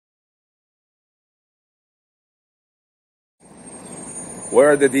Where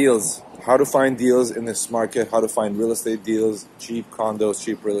are the deals? How to find deals in this market, how to find real estate deals, cheap condos,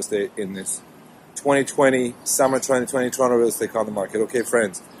 cheap real estate in this 2020, summer 2020 Toronto real estate condo market. Okay,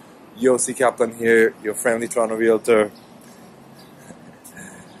 friends, Yossi Kaplan here, your friendly Toronto Realtor.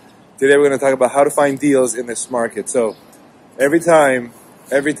 Today we're going to talk about how to find deals in this market. So every time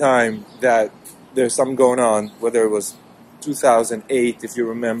that there's something going on, whether it was 2008, if you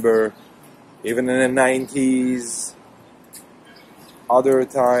remember, even in the 90s, other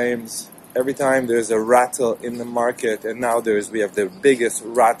times, every time there's a rattle in the market, and now we have the biggest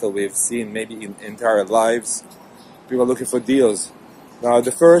rattle we've seen maybe in entire lives. People are looking for deals. Now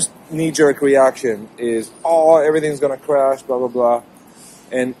the first knee-jerk reaction is, oh, everything's gonna crash, blah blah blah,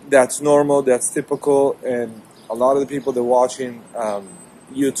 and that's normal, that's typical, and a lot of the people that are watching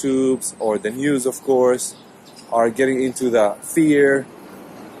YouTubes or the news, of course, are getting into the fear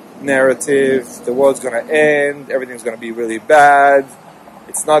narrative. The world's gonna end, everything's gonna be really bad.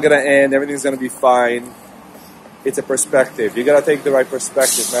 It's not going to end. Everything's going to be fine. It's a perspective. You got to take the right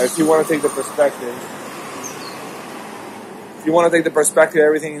perspective. Now, if you want to take the perspective,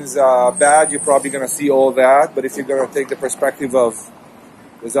 everything's bad, you're probably going to see all that. But if you're going to take the perspective of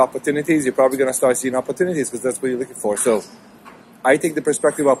there's opportunities, you're probably going to start seeing opportunities because that's what you're looking for. So I take the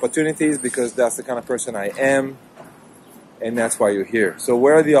perspective of opportunities because that's the kind of person I am, and that's why you're here. So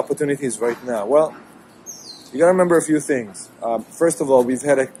where are the opportunities right now? Well, you got to remember a few things. First of all, we've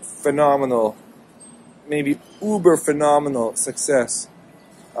had a phenomenal, maybe uber phenomenal success,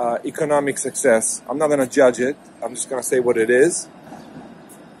 economic success. I'm not going to judge it. I'm just going to say what it is.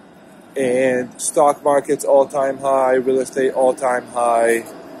 And stock markets all-time high, real estate all-time high,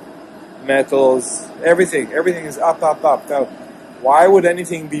 metals, everything is up, up, up. Now, why would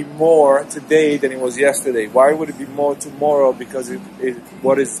anything be more today than it was yesterday? Why would it be more tomorrow because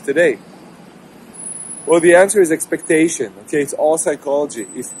what is today? Well, the answer is expectation, okay? It's all psychology.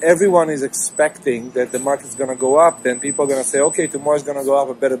 If everyone is expecting that the market's going to go up, then people are going to say, okay, tomorrow's going to go up,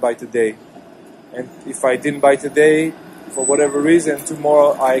 I better buy today. And if I didn't buy today, for whatever reason,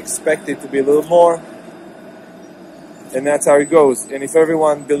 tomorrow I expect it to be a little more. And that's how it goes. And if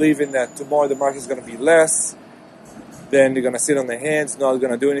everyone believing that tomorrow the market's going to be less, then they're going to sit on their hands, not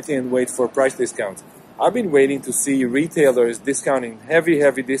going to do anything and wait for price discounts. I've been waiting to see retailers discounting,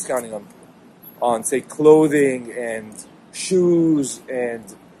 heavy discounting on say clothing and shoes and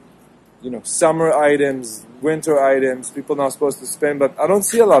summer items, winter items. People not supposed to spend, but I don't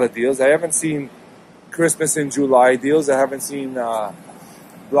see a lot of deals. I haven't seen Christmas in July deals. I haven't seen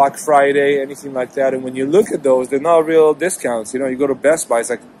Black Friday, anything like that. And when you look at those, they're not real discounts. You go to Best Buy, it's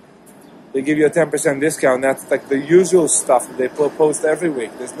like they give you a 10% discount. That's like the usual stuff that they post every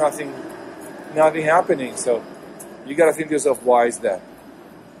week. There's nothing happening. So you got to think to yourself, why is that?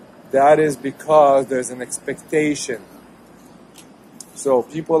 That is because there's an expectation. So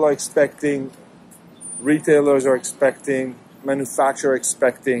people are expecting, retailers are expecting, manufacturers are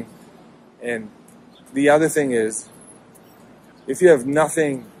expecting. And the other thing is, if you have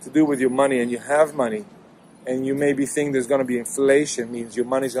nothing to do with your money and you have money, and you maybe think there's going to be inflation, means your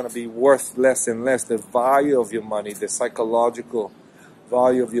money is going to be worth less and less. The value of your money, the psychological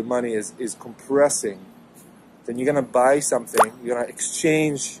value of your money is compressing. Then you're going to buy something, you're going to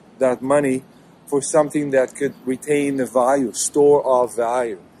exchange that money for something that could retain the value, store of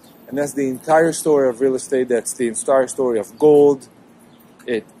value. And that's the entire story of real estate. That's the entire story of gold.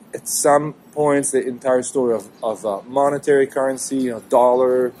 At some points, the entire story of monetary currency,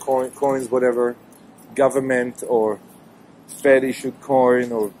 dollar, coins, whatever, government or Fed issued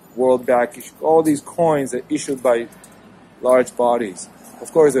coin or World Bank issued, all these coins are issued by large bodies.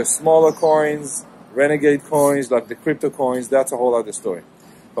 Of course, there's smaller coins, renegade coins, like the crypto coins. That's a whole other story.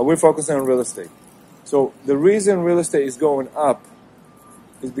 But we're focusing on real estate. So the reason real estate is going up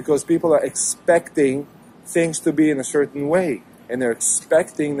is because people are expecting things to be in a certain way. And they're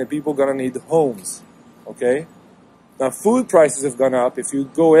expecting that people are going to need homes. Okay? Now, food prices have gone up. If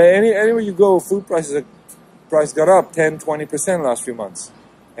you go anywhere you go, food prices gone up 10, 20% last few months.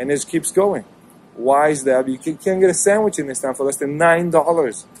 And it just keeps going. Why is that? You can't get a sandwich in this town for less than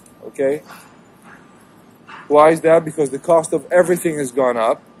 $9. Okay? Why is that? Because the cost of everything has gone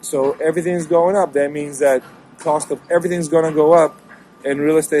up. So everything is going up. That means that cost of everything is going to go up, and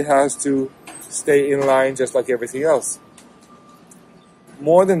real estate has to stay in line just like everything else.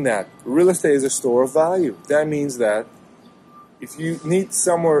 More than that, real estate is a store of value. That means that if you need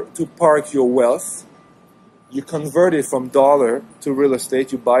somewhere to park your wealth, you convert it from dollar to real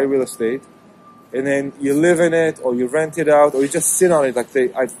estate. You buy real estate, and then you live in it, or you rent it out, or you just sit on it like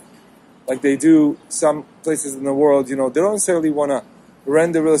they do some places in the world. They don't necessarily want to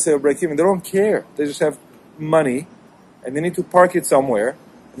rent the real estate or break even. They don't care. They just have money, and they need to park it somewhere,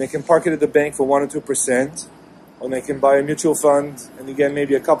 and they can park it at the bank for 1 or 2%, or they can buy a mutual fund and again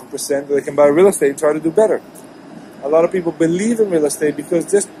maybe a couple percent, or they can buy real estate and try to do better. A lot of people believe in real estate because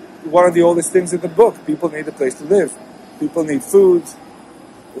just one of the oldest things in the book, people need a place to live. People need food,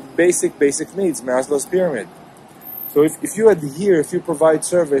 basic needs, Maslow's pyramid. So if you adhere, if you provide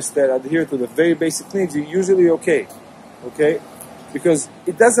service that adhere to the very basic needs, you're usually okay. Okay? Because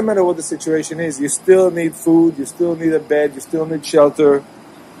it doesn't matter what the situation is, you still need food, you still need a bed, you still need shelter,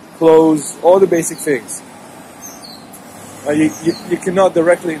 clothes, all the basic things. You cannot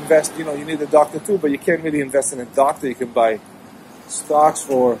directly invest, you need a doctor too, but you can't really invest in a doctor. You can buy stocks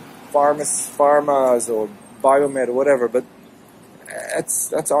for pharmas or biomed or whatever, but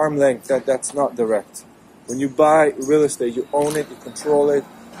that's arm length, that's not direct. When you buy real estate, you own it, you control it,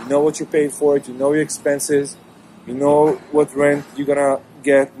 you know what you paid for it, you know your expenses, you know what rent you're gonna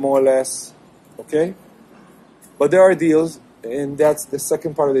get more or less, okay? But there are deals, and that's the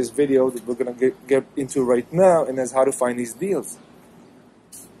second part of this video that we're going to get into right now, and that's how to find these deals.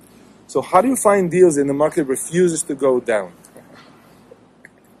 So how do you find deals in the market refuses to go down?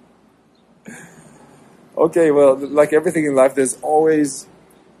 Okay, well, like everything in life, there's always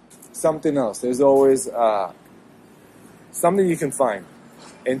something else. There's always something you can find.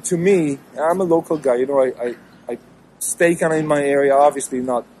 And to me, I'm a local guy. I stay kind of in my area, obviously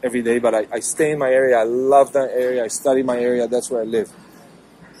not every day, but I stay in my area. I love that area. I study my area. That's where I live.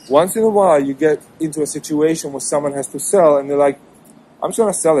 Once in a while, you get into a situation where someone has to sell, and they're like, I'm just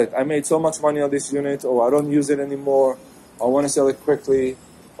going to sell it. I made so much money on this unit, or I don't use it anymore, or I want to sell it quickly,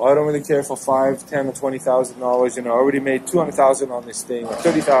 or I don't really care for $5,000, $10,000, or $20,000. I already made $200,000 on this thing, or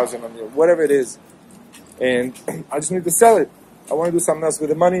 $30,000 on it, whatever it is, and I just need to sell it. I want to do something else with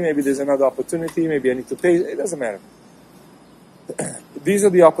the money. Maybe there's another opportunity. Maybe I need to pay. It doesn't matter. These are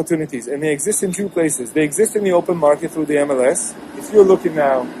the opportunities, and they exist in two places. They exist in the open market through the MLS. If you're looking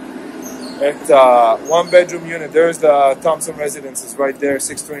now at one-bedroom unit, there's the Thompson Residences right there,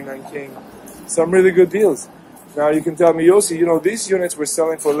 629 King. Some really good deals. Now you can tell me, Yossi, these units were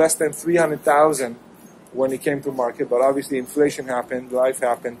selling for less than $300,000 when it came to market, but obviously inflation happened, life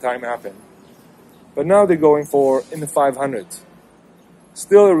happened, time happened. But now they're going for in the 500s.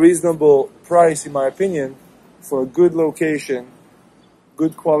 Still a reasonable price, in my opinion, for a good location,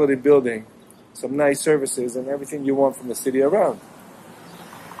 good quality building, some nice services, and everything you want from the city around.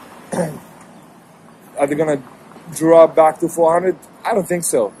 Are they going to drop back to 400? I don't think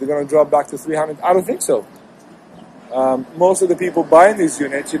so. They're going to drop back to 300? I don't think so. Most of the people buying these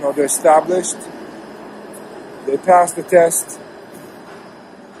units, they're established. They passed the test.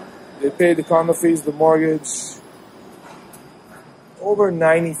 They paid the condo fees, the mortgage. Over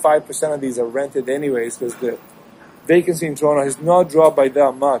 95% of these are rented anyways, because the vacancy in Toronto has not dropped by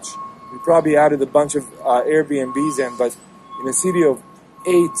that much. We probably added a bunch of Airbnbs in, but in a city of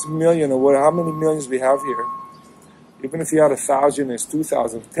 8 million, or how many millions we have here, even if you had 1,000 units,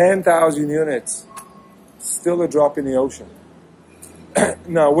 2,000, 10,000 units, still a drop in the ocean.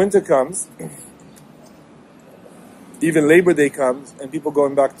 Now, winter comes, even Labor Day comes, and people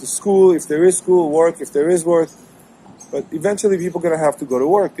going back to school, if there is school, work, if there is work. But eventually people are going to have to go to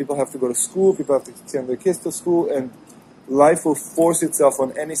work, people have to go to school, people have to send their kids to school, and life will force itself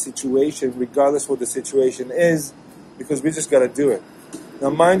on any situation, regardless what the situation is, because we just got to do it. Now,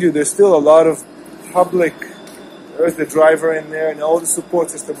 mind you, there's still a lot of public, there's the driver in there, and all the support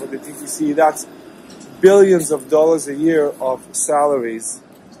system with the TTC, that's billions of dollars a year of salaries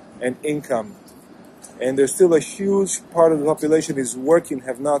and income. And there's still a huge part of the population is working,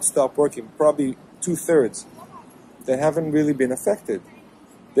 have not stopped working, probably 2/3. They haven't really been affected.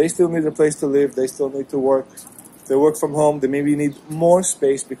 They still need a place to live. They still need to work. If they work from home, they maybe need more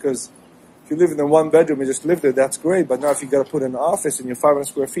space, because if you live in a one-bedroom and just live there, that's great. But now if you got to put an office in your 500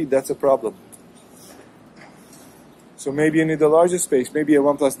 square feet, that's a problem. So maybe you need a larger space, maybe a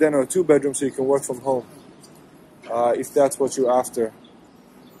 1+ den or a 2-bedroom so you can work from home, if that's what you're after.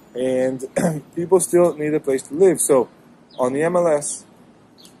 And people still need a place to live. So on the MLS,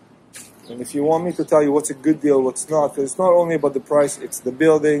 and if you want me to tell you what's a good deal, what's not, because it's not only about the price, it's the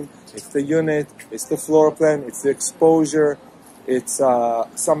building, it's the unit, it's the floor plan, it's the exposure, it's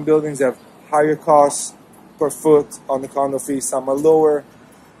some buildings have higher costs per foot on the condo fee, some are lower,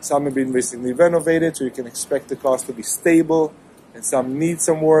 some have been recently renovated, so you can expect the cost to be stable, and some need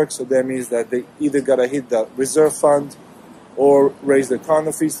some work, so that means that they either got to hit the reserve fund or raise their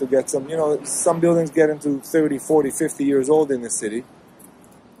condo fees to get some, some buildings get into 30, 40, 50 years old in the city.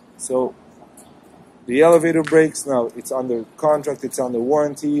 So the elevator breaks, now it's under contract, it's under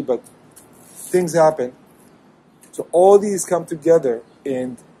warranty, but things happen. So all these come together,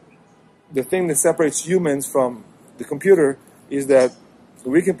 and the thing that separates humans from the computer is that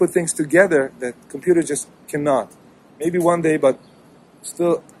we can put things together that computer just cannot. Maybe one day, but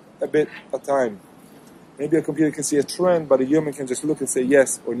still a bit of time. Maybe a computer can see a trend, but a human can just look and say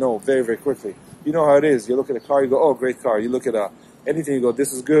yes or no very, very quickly. You know how it is. You look at a car, you go, oh, great car. You look at anything, you go,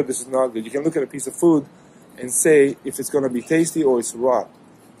 this is good, this is not good. You can look at a piece of food and say if it's going to be tasty or it's raw.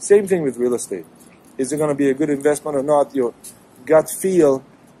 Same thing with real estate. Is it going to be a good investment or not? Your gut feel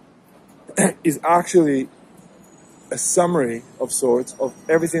is actually a summary of sorts of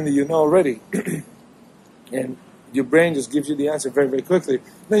everything that you know already. And your brain just gives you the answer very, very quickly.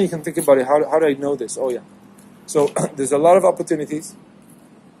 Then you can think about it. How do I know this? Oh, yeah. So there's a lot of opportunities.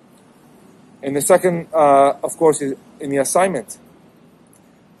 And the second, of course, is in the assignment.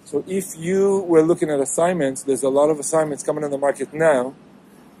 So if you were looking at assignments, there's a lot of assignments coming on the market now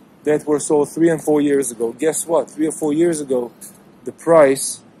that were sold 3 and 4 years ago. Guess what? 3 or 4 years ago, the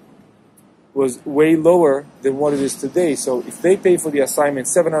price was way lower than what it is today. So if they pay for the assignment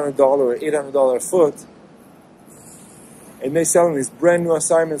 $700 or $800 a foot, and they're selling this brand new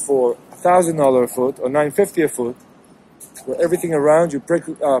assignment for $1,000 a foot or $950 a foot, where everything around you,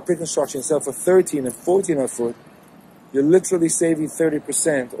 pre-construction sell for $13 and $14 a foot, you're literally saving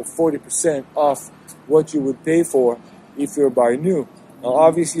 30% or 40% off what you would pay for if you're buying new. Now,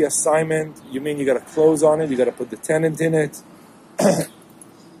 obviously, assignment, you mean you got to close on it, you got to put the tenant in it.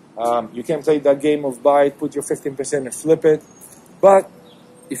 You can play that game of buy it, put your 15% and flip it. But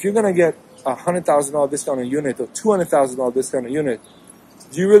if you're going to get a $100,000 discount on a unit or $200,000 discount on a unit,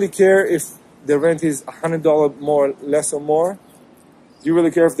 do you really care if the rent is $100 more, less or more? Do you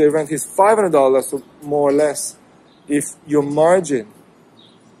really care if the rent is $500 less or more or less? If your margin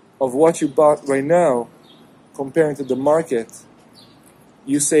of what you bought right now comparing to the market,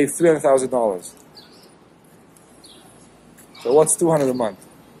 you save $300,000. So what's $200 a month?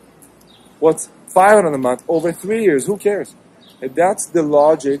 What's $500 a month over 3 years? Who cares? And that's the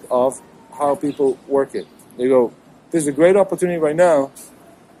logic of how people work it. They go, there's a great opportunity right now.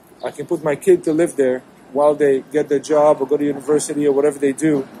 I can put my kid to live there while they get their job or go to university or whatever they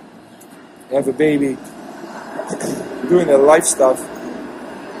do. They have a baby, doing their life stuff.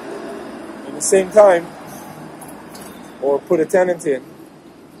 At the same time, or put a tenant in,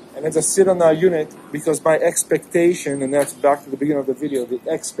 and then just sit on that unit, because my expectation, and that's back to the beginning of the video, the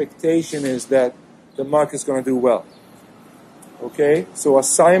expectation is that the market's going to do well. Okay, so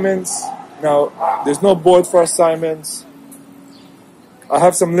assignments, now there's no board for assignments. I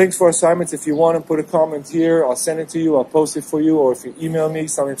have some links for assignments. If you want to put a comment here, I'll send it to you, I'll post it for you, or if you email me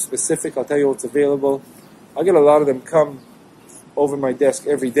something specific, I'll tell you what's available. I get a lot of them come over my desk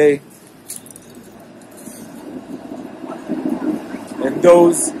every day. And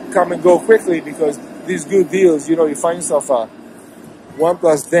those come and go quickly because these good deals, you know, you find yourself a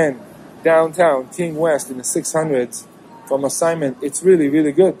 1+10 downtown, King West in the 600s from assignment. It's really,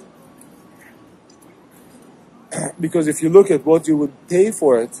 really good. Because if you look at what you would pay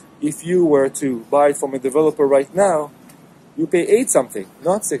for it, if you were to buy it from a developer right now, you pay 8 something,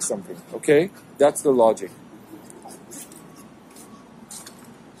 not 6 something, okay? That's the logic.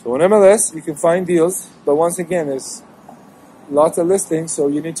 So on MLS, you can find deals, but once again, there's lots of listings, so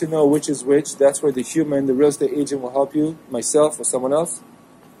you need to know which is which. That's where the human, the real estate agent will help you, myself or someone else.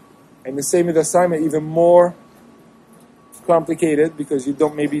 And the same with assignment, even more complicated because you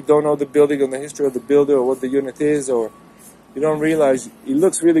maybe don't know the building or the history of the builder or what the unit is, or you don't realize it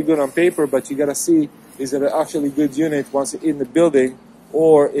looks really good on paper, but you gotta see, is it an actually good unit once it's in the building,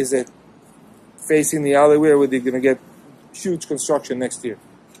 or is it facing the alleyway where they're gonna get huge construction next year?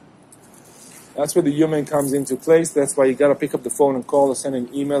 That's where the human comes into place. That's why you gotta pick up the phone and call or send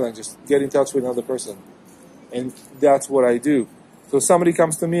an email and just get in touch with another person. And that's what I do. So somebody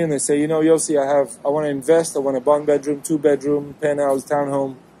comes to me and they say, you know, Yossi, I want to invest. I want a 1-bedroom, 2-bedroom, penthouse,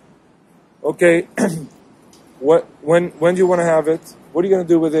 townhome. Okay, when do you want to have it? What are you going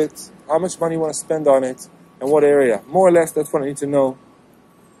to do with it? How much money you want to spend on it? And what area? More or less, that's what I need to know.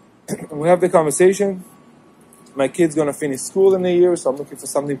 And we have the conversation. My kid's going to finish school in a year, so I'm looking for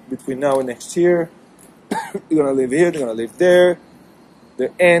something between now and next year. They're going to live here, they're going to live there. The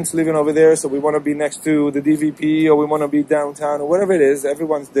aunt's living over there, so we want to be next to the DVP, or we want to be downtown, or whatever it is.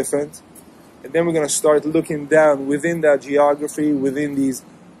 Everyone's different. And then we're going to start looking down within that geography, within these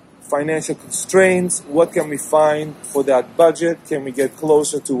financial constraints. What can we find for that budget? Can we get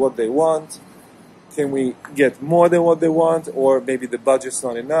closer to what they want? Can we get more than what they want? Or maybe the budget's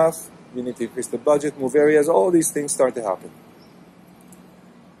not enough. We need to increase the budget, move areas. All these things start to happen.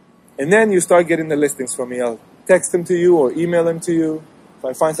 And then you start getting the listings from me. I'll text them to you or email them to you. If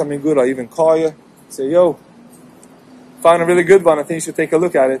I find something good, I'll even call you. Say, yo, found a really good one. I think you should take a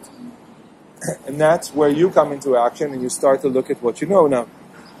look at it. And that's where you come into action and you start to look at what you know. Now,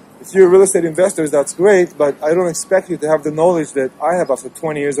 if you're real estate investors, that's great, but I don't expect you to have the knowledge that I have after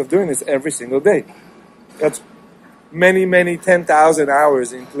 20 years of doing this every single day. That's many 10,000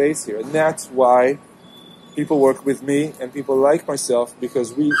 hours in place here. And that's why people work with me and people like myself,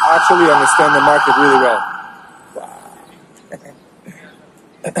 because we actually understand the market really well.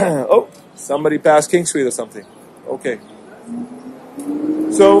 Wow. Oh, somebody passed King Street or something. Okay.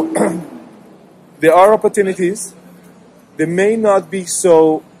 So, there are opportunities. They may not be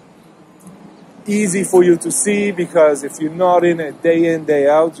so easy for you to see, because if you're not in it day in, day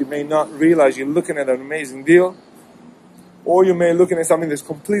out, you may not realize you're looking at an amazing deal, or you may be looking at something that's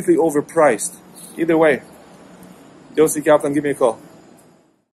completely overpriced. Either way, Yossi Kaplan, give me a call.